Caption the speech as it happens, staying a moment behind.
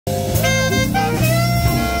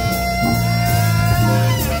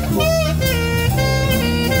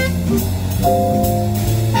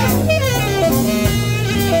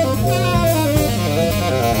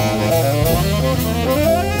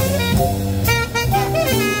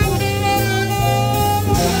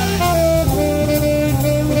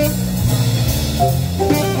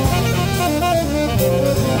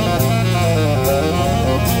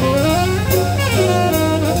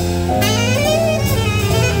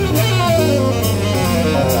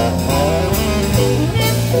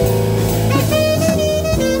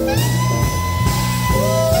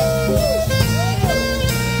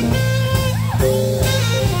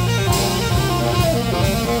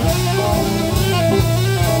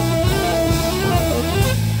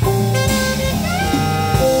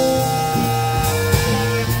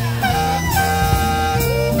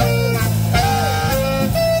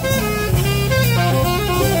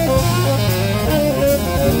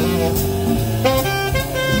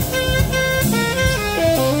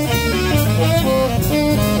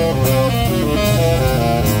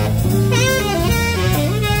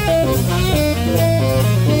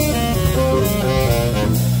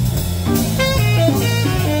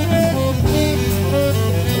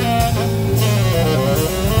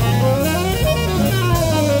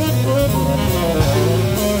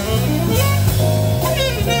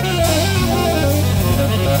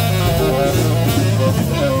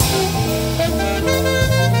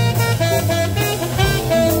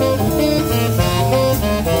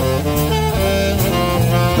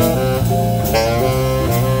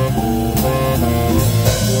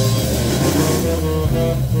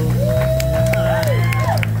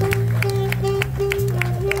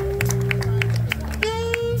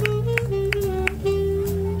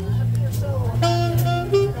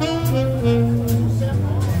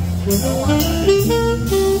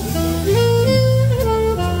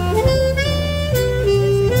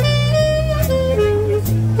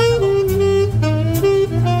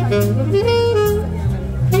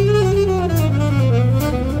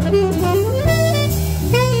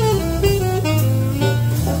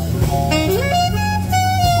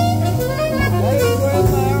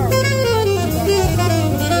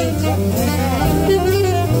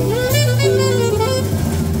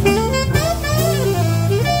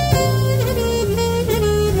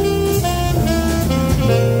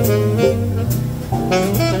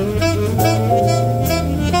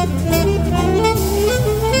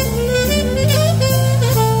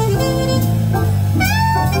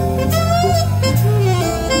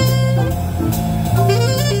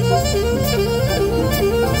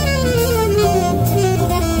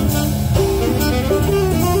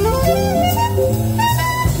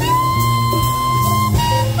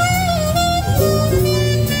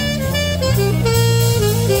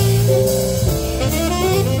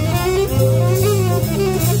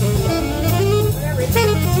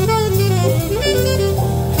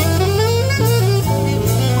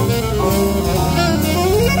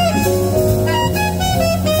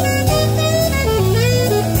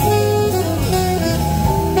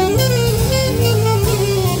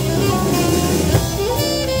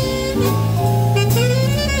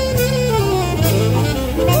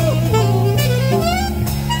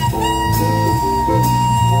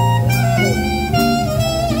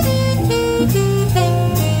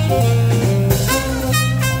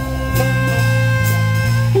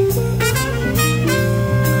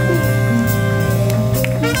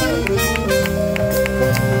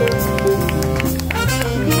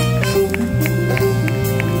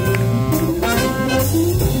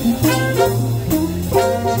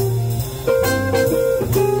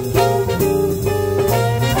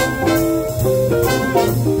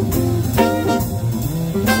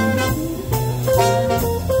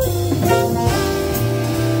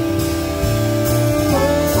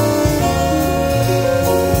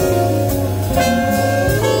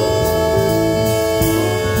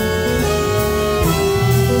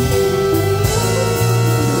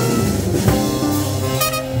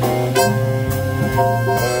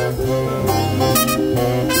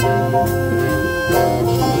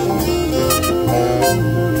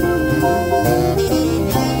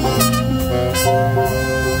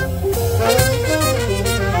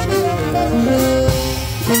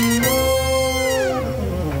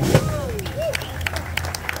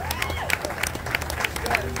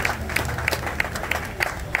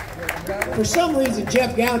for some reason,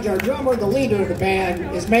 Jeff Gouge, our drummer, the leader of the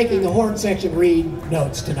band, is making the horn section read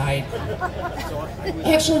notes tonight.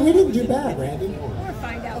 Actually, we didn't do bad, Randy.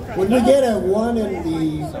 When we get a 1 in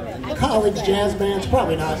the college jazz bands,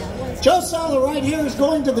 probably not. Joe Sala right here is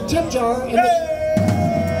going to the tip jar.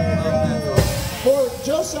 For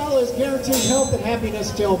Joe Sala is guaranteed health and happiness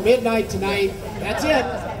till midnight tonight. That's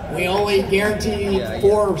it. We only guarantee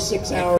 4 or 6 hours.